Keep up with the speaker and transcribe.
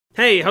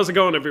Hey, how's it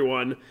going,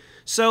 everyone?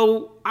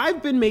 So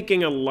I've been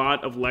making a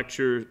lot of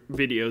lecture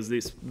videos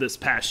this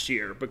past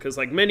year because,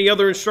 like many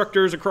other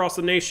instructors across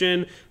the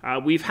nation,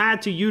 we've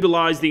had to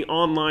utilize the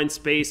online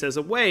space as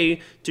a way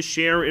to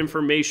share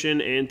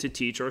information and to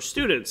teach our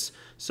students.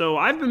 So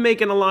I've been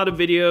making a lot of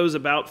videos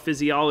about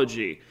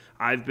physiology.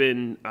 I've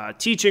been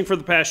teaching for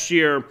the past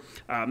year,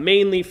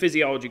 mainly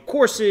physiology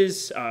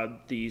courses,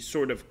 the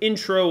sort of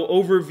intro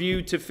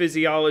overview to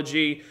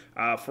physiology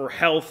for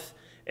health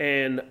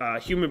and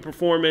human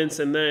performance,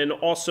 and then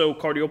also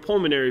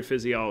cardiopulmonary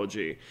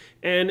physiology.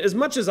 And as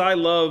much as I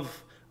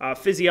love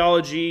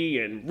physiology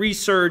and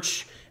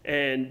research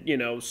and,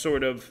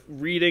 sort of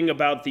reading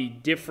about the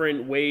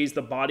different ways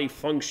the body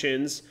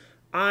functions,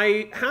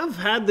 I have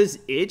had this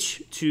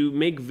itch to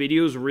make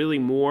videos really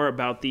more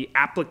about the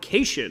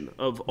application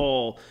of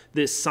all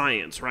this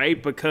science,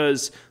 right?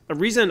 Because the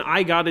reason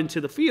I got into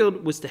the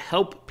field was to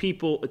help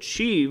people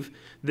achieve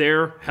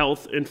their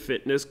health and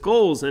fitness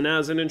goals. And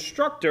as an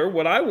instructor,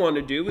 what I want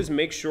to do is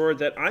make sure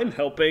that I'm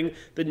helping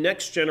the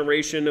next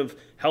generation of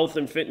health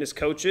and fitness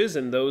coaches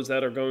and those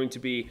that are going to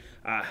be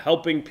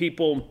helping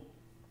people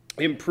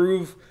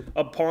improve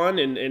upon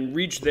and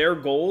reach their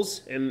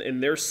goals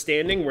and their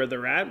standing where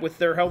they're at with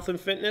their health and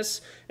fitness.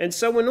 And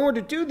so in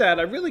order to do that,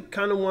 I really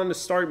kind of want to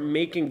start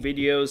making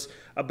videos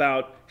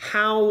about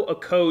how a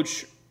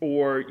coach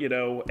or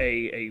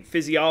a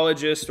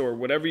physiologist or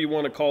whatever you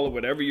want to call it,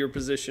 whatever your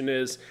position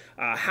is,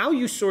 how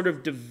you sort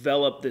of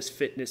develop this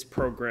fitness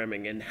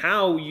programming and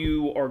how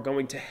you are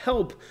going to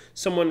help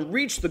someone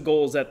reach the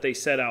goals that they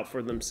set out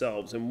for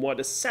themselves, and what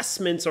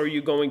assessments are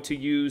you going to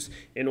use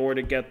in order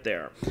to get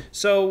there.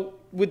 So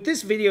with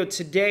this video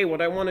today,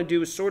 what I want to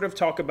do is sort of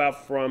talk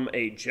about from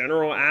a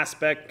general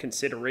aspect,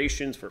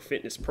 considerations for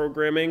fitness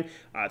programming,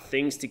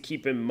 things to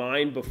keep in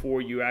mind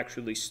before you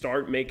actually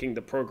start making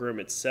the program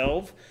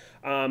itself.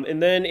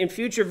 And then in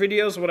future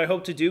videos, what I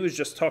hope to do is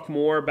just talk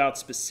more about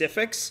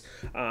specifics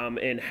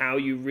and how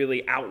you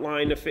really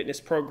outline a fitness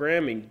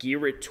program and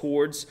gear it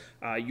towards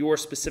your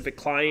specific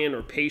client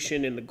or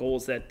patient and the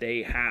goals that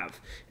they have.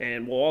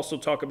 And we'll also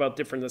talk about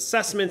different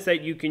assessments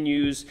that you can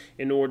use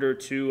in order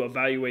to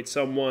evaluate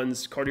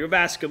someone's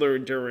cardiovascular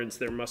endurance,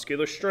 their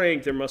muscular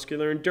strength, their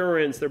muscular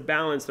endurance, their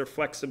balance, their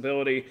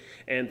flexibility,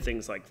 and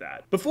things like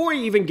that. Before I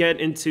even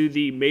get into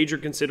the major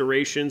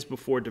considerations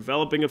before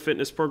developing a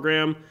fitness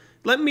program,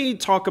 let me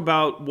talk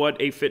about what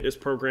a fitness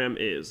program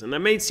is. And that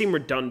may seem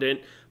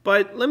redundant,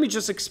 but let me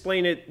just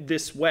explain it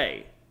this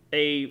way.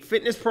 A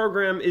fitness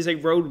program is a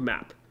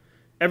roadmap.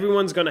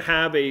 Everyone's going to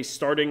have a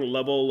starting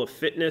level of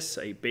fitness,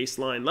 a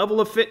baseline level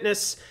of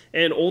fitness,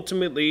 and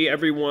ultimately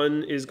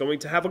everyone is going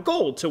to have a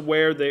goal to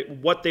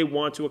what they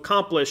want to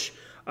accomplish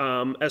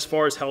as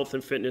far as health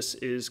and fitness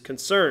is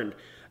concerned.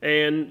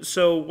 And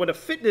so what a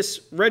fitness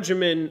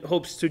regimen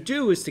hopes to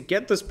do is to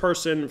get this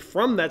person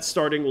from that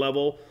starting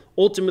level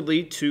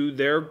ultimately to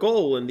their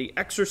goal. And the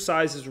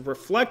exercises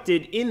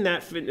reflected in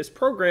that fitness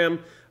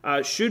program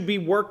should be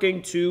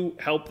working to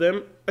help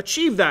them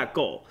achieve that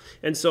goal.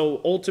 And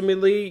so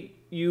ultimately,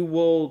 you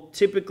will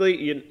typically,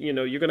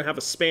 you're going to have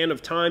a span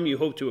of time you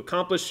hope to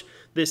accomplish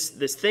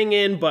this thing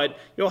in, but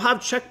you'll have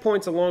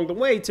checkpoints along the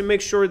way to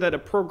make sure that a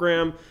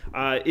program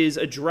is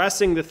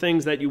addressing the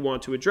things that you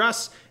want to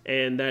address,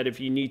 and that if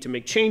you need to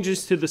make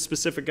changes to the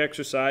specific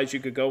exercise, you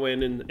could go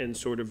in and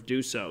sort of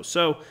do so.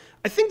 So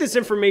I think this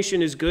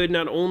information is good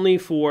not only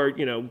for,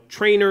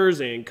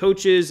 trainers and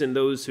coaches and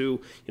those who,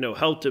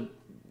 help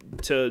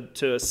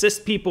to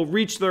assist people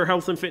reach their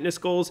health and fitness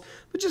goals,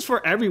 but just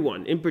for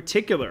everyone in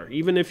particular.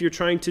 Even if you're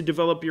trying to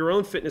develop your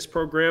own fitness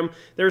program,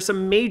 there are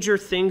some major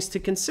things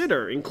to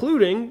consider,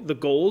 including the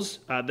goals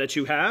that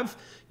you have,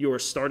 your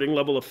starting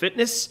level of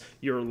fitness,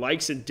 your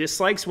likes and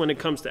dislikes when it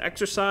comes to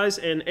exercise,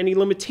 and any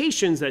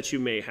limitations that you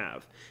may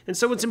have. And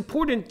so it's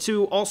important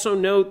to also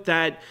note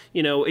that,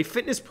 a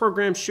fitness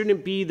program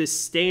shouldn't be the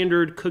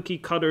standard cookie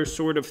cutter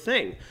sort of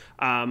thing.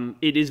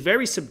 It is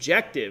very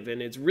subjective,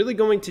 and it's really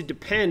going to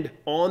depend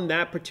on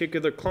that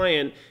particular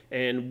client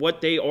and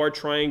what they are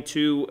trying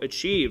to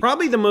achieve.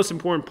 Probably the most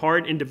important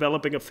part in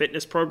developing a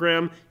fitness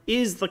program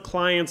is the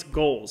client's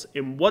goals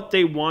and what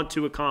they want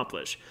to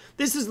accomplish.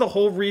 This is the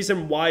whole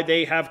reason why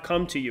they have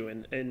come to you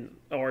and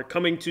are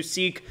coming to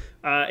seek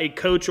a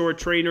coach or a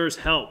trainer's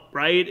help,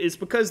 right? Is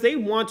because they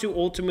want to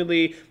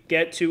ultimately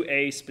get to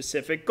a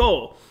specific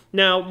goal.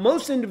 Now,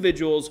 most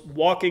individuals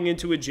walking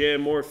into a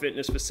gym or a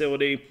fitness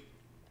facility,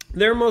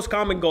 their most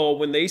common goal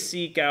when they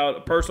seek out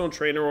a personal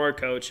trainer or a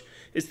coach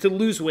is to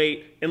lose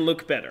weight and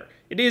look better.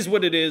 It is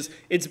what it is.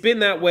 It's been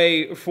that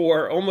way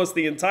for almost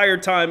the entire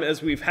time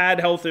as we've had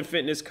health and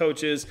fitness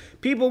coaches.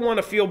 People want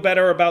to feel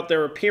better about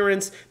their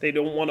appearance. They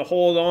don't want to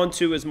hold on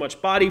to as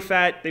much body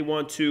fat. They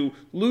want to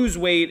lose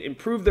weight,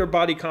 improve their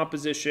body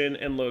composition,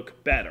 and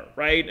look better,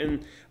 right?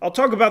 And I'll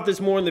talk about this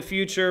more in the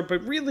future,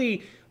 but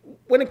really,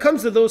 when it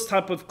comes to those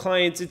type of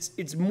clients,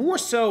 it's more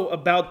so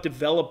about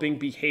developing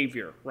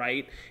behavior,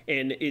 right?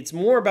 And it's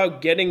more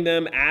about getting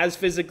them as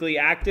physically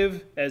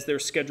active as their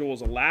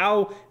schedules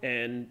allow,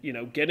 and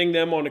getting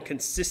them on a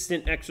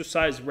consistent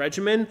exercise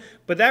regimen.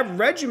 But that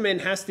regimen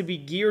has to be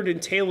geared and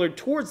tailored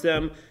towards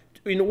them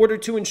in order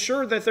to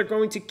ensure that they're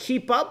going to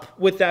keep up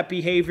with that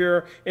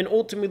behavior and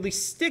ultimately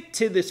stick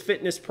to this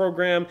fitness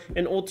program,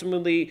 and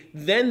ultimately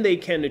then they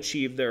can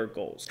achieve their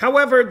goals.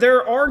 However,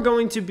 there are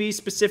going to be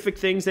specific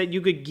things that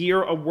you could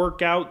gear a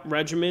workout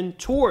regimen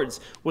towards,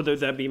 whether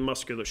that be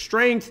muscular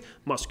strength,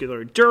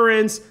 muscular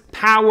endurance,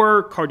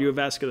 power,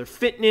 cardiovascular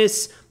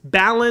fitness,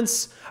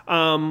 balance,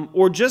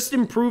 or just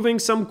improving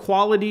some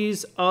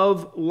qualities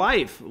of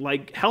life,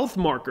 like health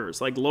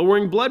markers, like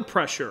lowering blood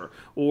pressure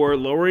or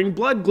lowering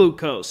blood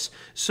glucose.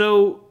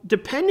 So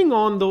depending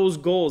on those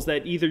goals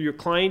that either your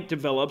client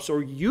develops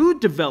or you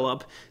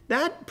develop,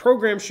 that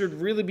program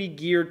should really be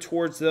geared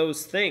towards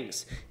those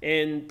things.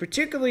 And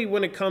particularly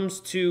when it comes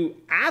to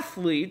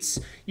athletes,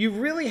 you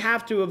really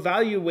have to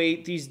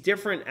evaluate these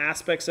different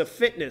aspects of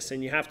fitness,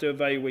 and you have to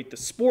evaluate the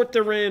sport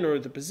they're in or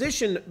the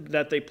position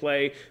that they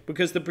play,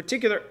 because the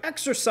particular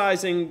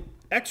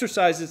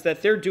exercises that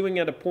they're doing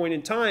at a point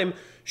in time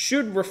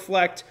should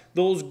reflect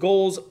those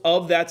goals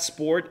of that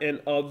sport and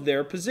of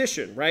their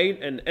position,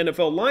 right? An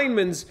NFL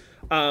lineman's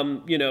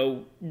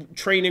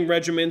training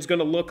regimen is going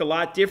to look a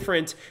lot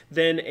different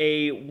than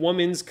a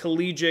women's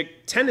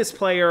collegiate tennis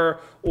player,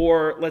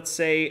 or let's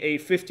say a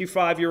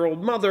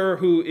 55-year-old mother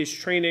who is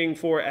training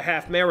for a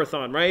half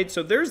marathon, right?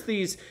 So there's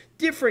these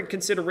different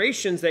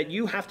considerations that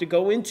you have to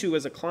go into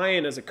as a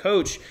client, as a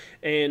coach,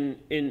 and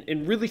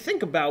really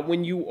think about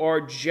when you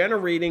are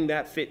generating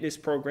that fitness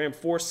program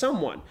for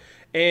someone.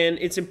 And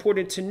it's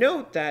important to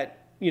note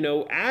that,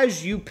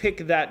 as you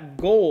pick that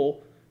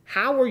goal,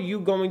 how are you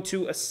going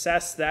to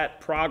assess that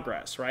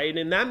progress, right?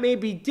 And that may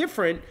be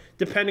different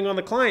depending on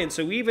the client.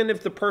 So even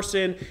if the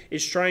person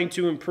is trying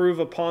to improve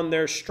upon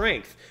their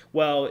strength,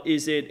 well,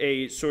 is it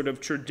a sort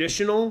of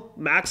traditional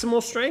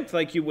maximal strength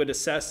like you would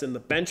assess in the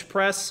bench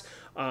press,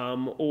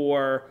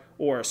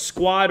 or a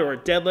squat or a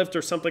deadlift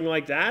or something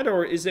like that?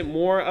 Or is it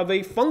more of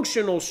a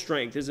functional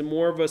strength? Is it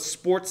more of a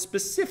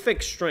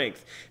sport-specific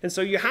strength? And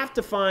so you have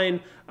to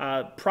find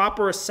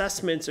proper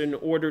assessments in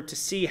order to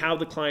see how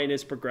the client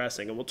is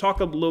progressing. And we'll talk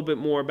a little bit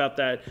more about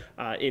that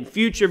in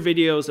future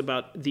videos,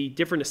 about the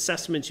different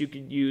assessments you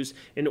could use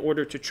in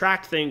order to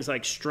track things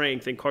like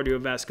strength and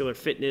cardiovascular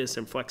fitness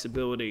and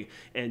flexibility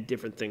and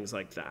different things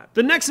like that.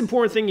 The next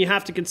important thing you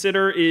have to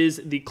consider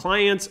is the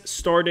client's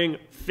starting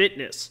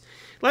fitness.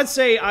 Let's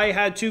say I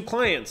had two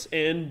clients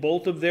and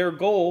both of their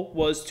goal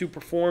was to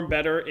perform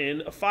better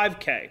in a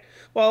 5K.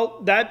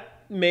 Well,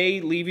 that may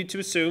leave you to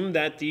assume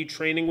that the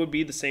training would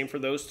be the same for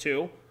those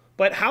two.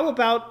 But how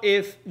about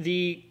if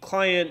the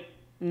client,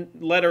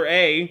 letter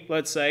A,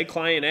 let's say,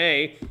 client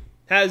A,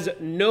 has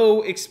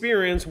no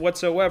experience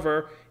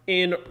whatsoever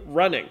in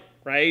running,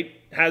 right?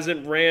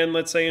 Hasn't ran,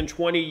 let's say, in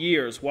 20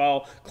 years,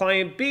 while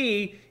client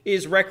B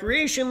is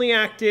recreationally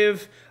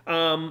active,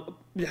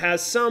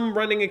 has some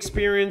running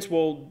experience,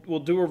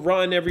 will do a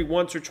run every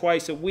once or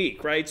twice a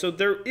week, right? So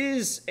there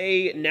is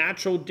a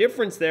natural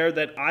difference there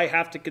that I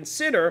have to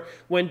consider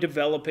when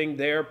developing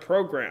their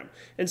program.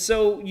 And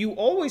so you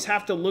always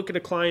have to look at a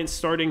client's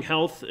starting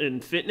health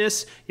and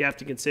fitness. You have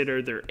to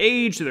consider their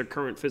age, their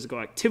current physical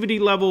activity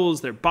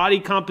levels, their body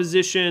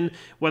composition,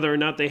 whether or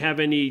not they have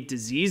any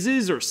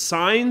diseases or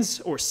signs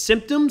or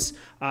symptoms.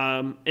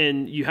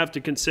 And you have to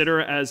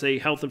consider, as a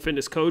health and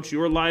fitness coach,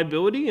 your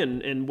liability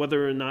and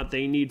whether or not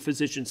they need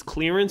physician's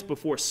clearance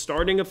before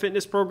starting a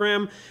fitness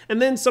program. And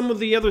then some of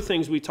the other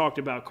things we talked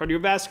about: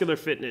 cardiovascular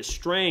fitness,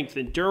 strength,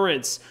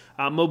 endurance,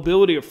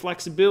 mobility or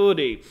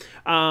flexibility.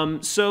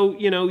 So,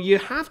 you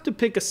have to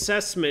pick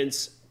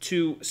assessments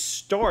to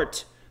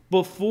start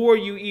before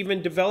you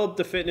even develop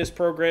the fitness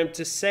program,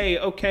 to say,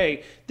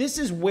 okay, this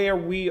is where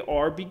we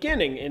are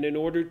beginning. And in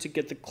order to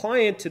get the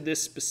client to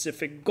this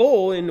specific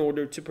goal, in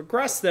order to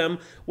progress them,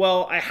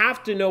 well, I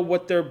have to know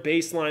what their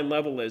baseline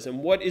level is and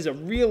what is a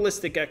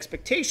realistic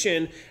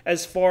expectation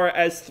as far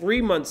as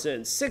 3 months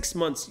in, 6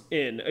 months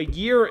in, a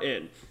year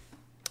in.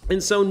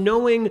 And so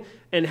knowing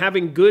and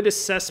having good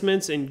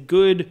assessments and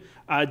good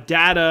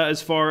data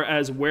as far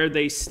as where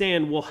they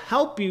stand will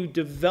help you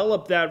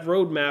develop that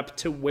roadmap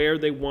to where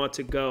they want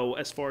to go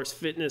as far as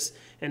fitness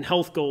and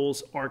health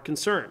goals are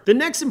concerned. The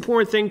next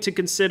important thing to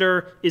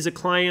consider is a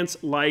client's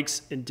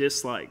likes and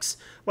dislikes.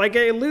 Like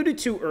I alluded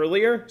to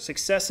earlier,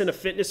 success in a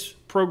fitness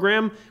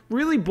program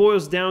really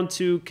boils down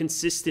to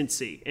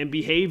consistency and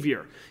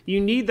behavior. You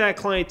need that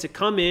client to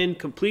come in,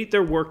 complete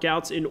their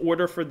workouts in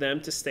order for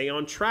them to stay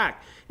on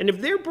track. And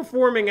if they're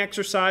performing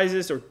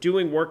exercises or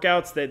doing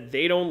workouts that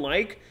they don't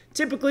like,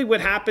 typically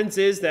what happens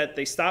is that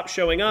they stop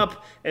showing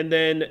up and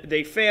then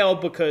they fail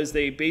because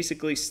they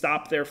basically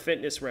stop their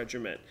fitness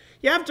regimen.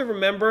 You have to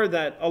remember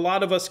that a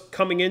lot of us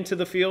coming into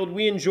the field,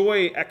 we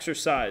enjoy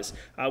exercise.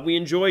 We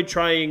enjoy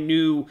trying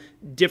new,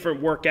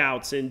 different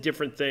workouts and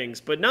different things,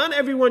 but not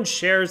everyone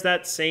shares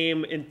that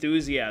same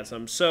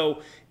enthusiasm.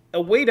 So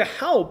a way to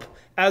help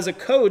as a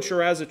coach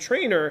or as a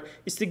trainer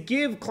is to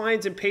give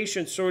clients and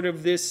patients sort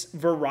of this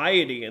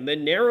variety and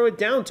then narrow it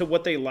down to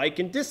what they like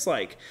and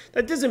dislike.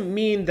 That doesn't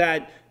mean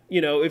that,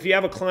 if you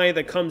have a client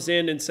that comes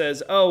in and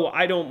says, oh,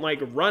 I don't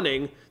like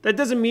running, that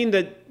doesn't mean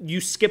that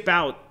you skip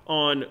out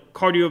on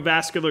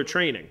cardiovascular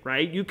training,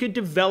 right? You could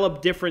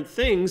develop different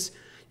things.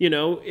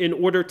 in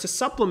order to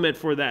supplement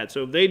for that.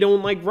 So if they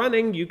don't like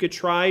running, you could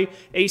try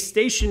a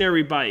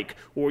stationary bike,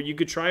 or you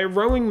could try a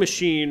rowing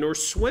machine or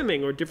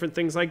swimming or different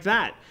things like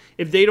that.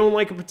 If they don't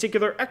like a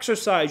particular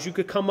exercise, you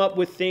could come up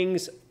with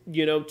things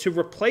to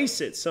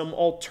replace it, some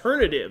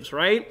alternatives,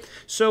 right?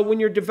 So when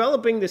you're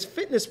developing this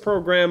fitness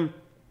program,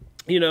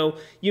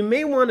 you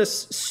may want to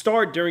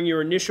start during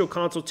your initial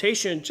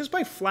consultation just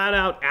by flat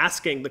out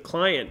asking the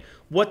client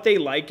what they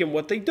like and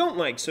what they don't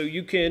like. So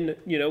you can,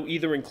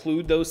 either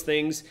include those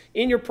things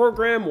in your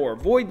program or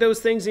avoid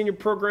those things in your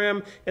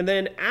program. And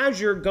then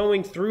as you're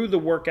going through the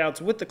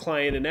workouts with the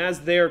client and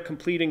as they're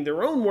completing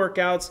their own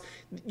workouts,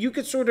 you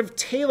could sort of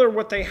tailor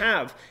what they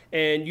have,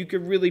 and you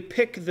could really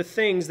pick the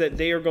things that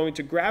they are going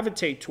to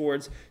gravitate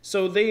towards.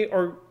 So they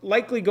are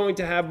likely going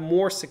to have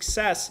more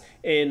success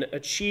in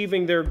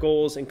achieving their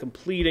goals and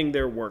completing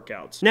their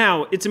workouts.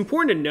 Now, it's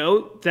important to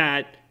note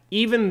that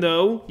even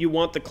though you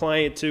want the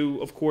client to,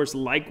 of course,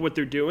 like what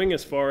they're doing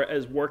as far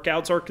as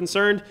workouts are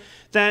concerned,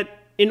 that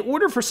in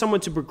order for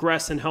someone to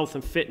progress in health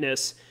and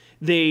fitness,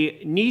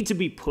 they need to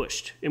be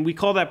pushed. And we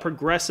call that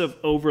progressive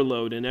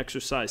overload in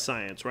exercise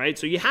science, right?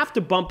 So you have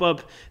to bump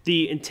up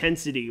the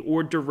intensity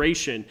or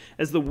duration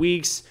as the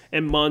weeks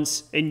and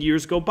months and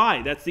years go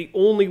by. That's the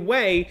only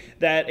way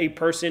that a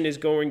person is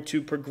going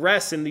to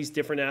progress in these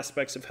different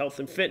aspects of health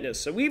and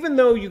fitness. So even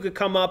though you could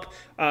come up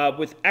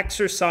with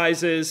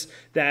exercises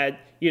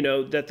that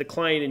that the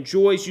client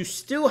enjoys, you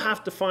still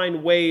have to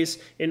find ways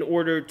in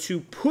order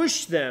to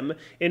push them,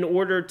 in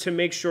order to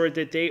make sure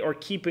that they are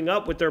keeping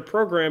up with their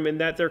program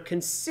and that they're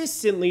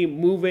consistently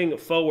moving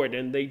forward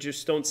and they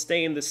just don't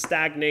stay in the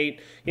stagnate,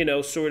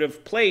 sort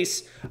of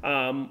place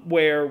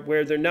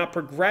where they're not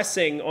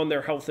progressing on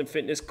their health and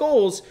fitness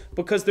goals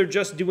because they're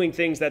just doing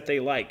things that they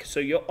like. So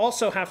you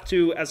also have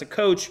to, as a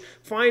coach,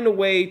 find a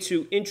way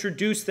to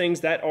introduce things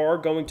that are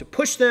going to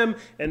push them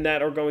and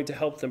that are going to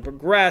help them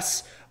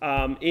progress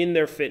in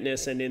their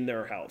fitness and in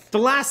their health. The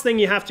last thing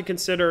you have to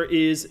consider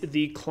is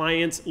the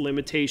client's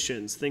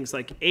limitations, things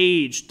like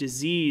age,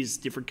 disease,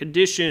 different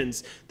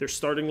conditions, their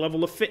starting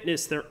level of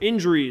fitness, their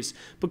injuries,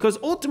 because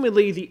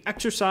ultimately the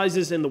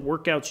exercises and the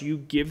workouts you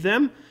give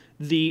them,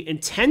 the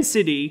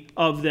intensity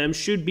of them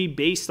should be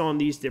based on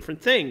these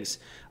different things.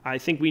 I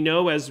think we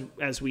know as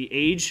we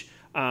age,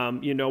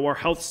 our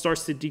health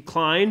starts to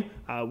decline,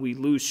 we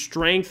lose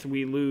strength,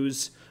 we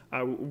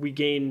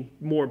gain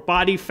more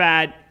body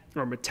fat,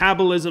 our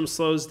metabolism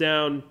slows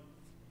down.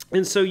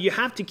 And so you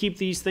have to keep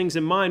these things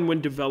in mind when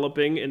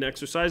developing an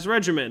exercise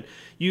regimen.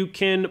 You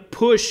can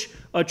push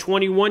a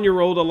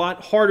 21-year-old a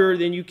lot harder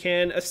than you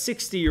can a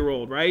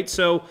 60-year-old, right?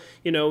 So,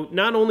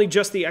 not only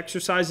just the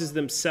exercises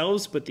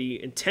themselves, but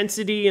the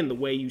intensity and the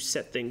way you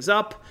set things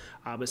up,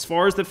 as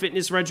far as the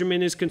fitness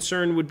regimen is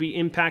concerned, would be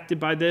impacted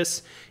by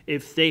this.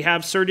 If they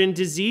have certain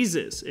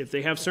diseases, if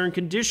they have certain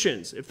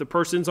conditions, if the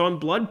person's on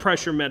blood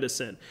pressure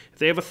medicine, if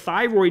they have a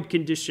thyroid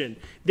condition,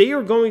 they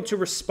are going to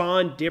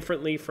respond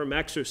differently from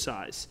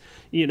exercise,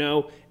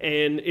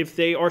 and if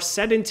they are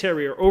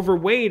sedentary or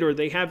overweight or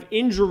they have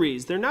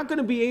injuries, they're not going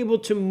to be able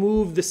to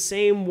move the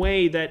same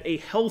way that a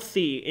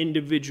healthy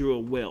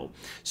individual will.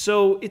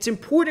 So it's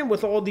important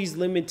with all these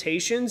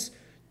limitations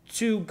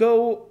to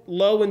go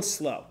low and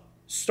slow.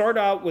 Start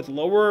out with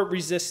lower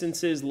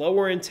resistances,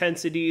 lower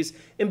intensities,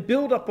 and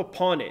build up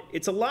upon it.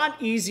 It's a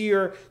lot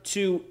easier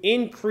to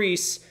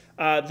increase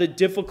the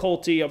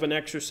difficulty of an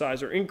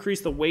exercise or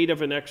increase the weight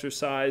of an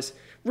exercise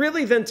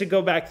really than to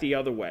go back the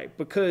other way.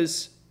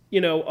 Because, a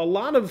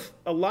lot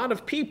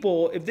of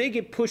people, if they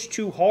get pushed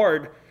too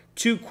hard,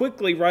 too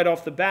quickly right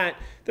off the bat,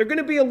 they're going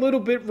to be a little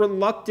bit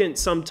reluctant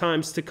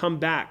sometimes to come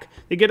back.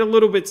 They get a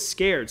little bit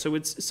scared. So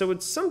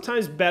it's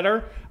sometimes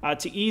better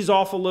to ease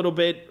off a little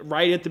bit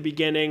right at the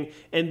beginning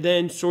and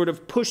then sort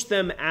of push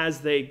them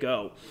as they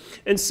go.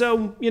 And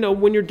so,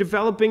 when you're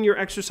developing your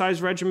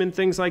exercise regimen,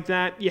 things like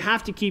that, you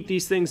have to keep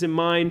these things in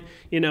mind.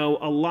 A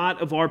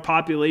lot of our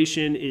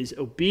population is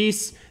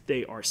obese.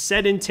 They are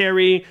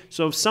sedentary.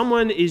 So if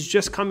someone is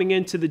just coming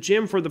into the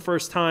gym for the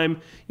first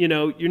time,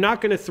 you're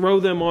not going to throw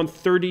them on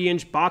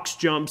 30-inch box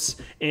jumps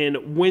and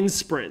wind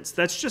sprints.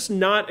 That's just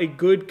not a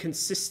good,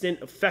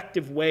 consistent,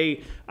 effective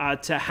way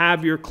to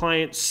have your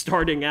client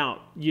starting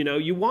out.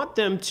 You want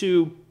them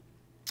to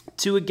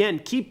again,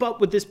 keep up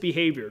with this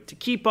behavior, to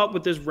keep up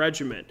with this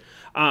regimen,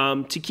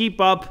 to keep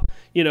up,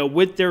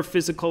 with their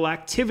physical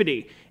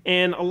activity.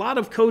 And a lot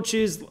of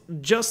coaches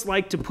just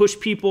like to push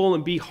people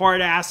and be hard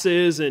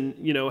asses and,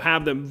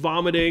 have them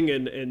vomiting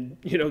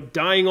and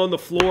dying on the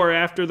floor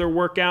after their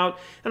workout.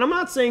 And I'm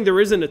not saying there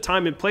isn't a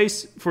time and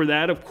place for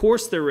that. Of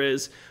course there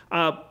is.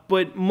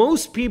 But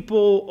most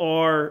people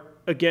are,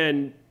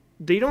 again,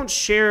 they don't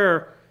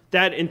share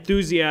that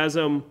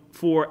enthusiasm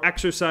for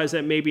exercise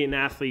that maybe an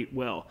athlete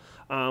will.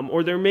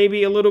 Or they're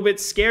maybe a little bit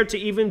scared to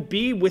even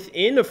be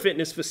within a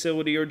fitness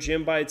facility or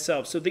gym by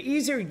itself. So the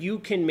easier you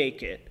can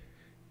make it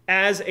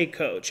as a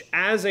coach,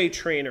 as a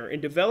trainer, in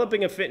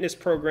developing a fitness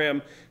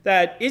program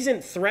that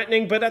isn't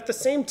threatening, but at the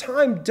same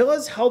time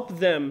does help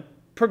them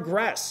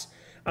progress.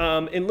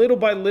 and little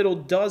by little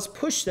does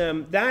push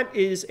them, that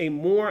is a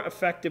more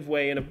effective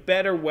way and a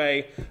better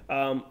way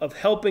of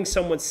helping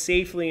someone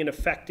safely and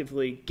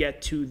effectively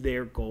get to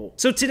their goal.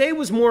 So today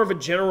was more of a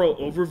general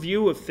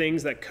overview of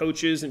things that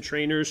coaches and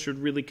trainers should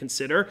really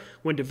consider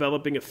when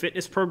developing a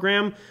fitness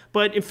program.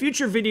 But in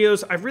future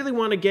videos, I really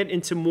want to get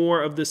into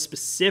more of the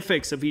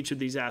specifics of each of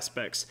these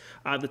aspects,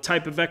 the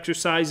type of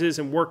exercises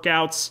and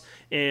workouts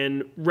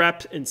and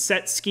rep and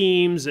set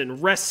schemes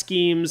and rest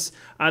schemes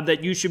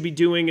that you should be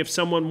doing if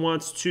someone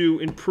wants to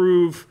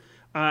improve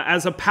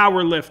as a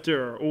power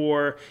lifter,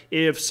 or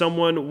if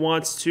someone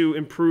wants to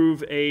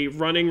improve a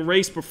running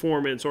race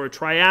performance or a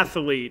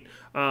triathlete,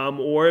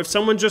 or if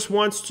someone just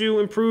wants to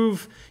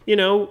improve,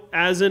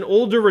 as an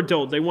older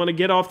adult, they want to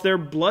get off their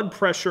blood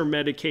pressure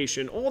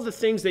medication. All the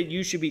things that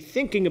you should be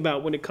thinking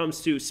about when it comes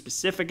to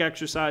specific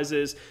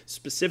exercises,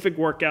 specific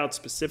workouts,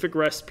 specific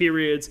rest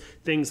periods,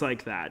 things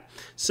like that.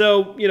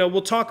 So,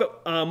 we'll talk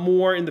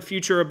more in the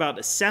future about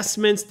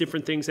assessments,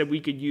 different things that we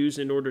could use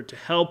in order to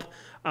help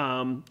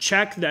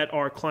check that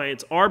our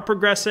clients are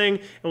progressing,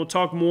 and we'll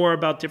talk more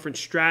about different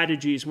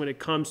strategies when it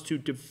comes to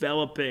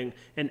developing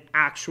an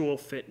actual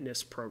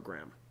fitness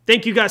program.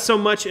 Thank you guys so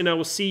much, and I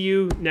will see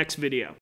you next video.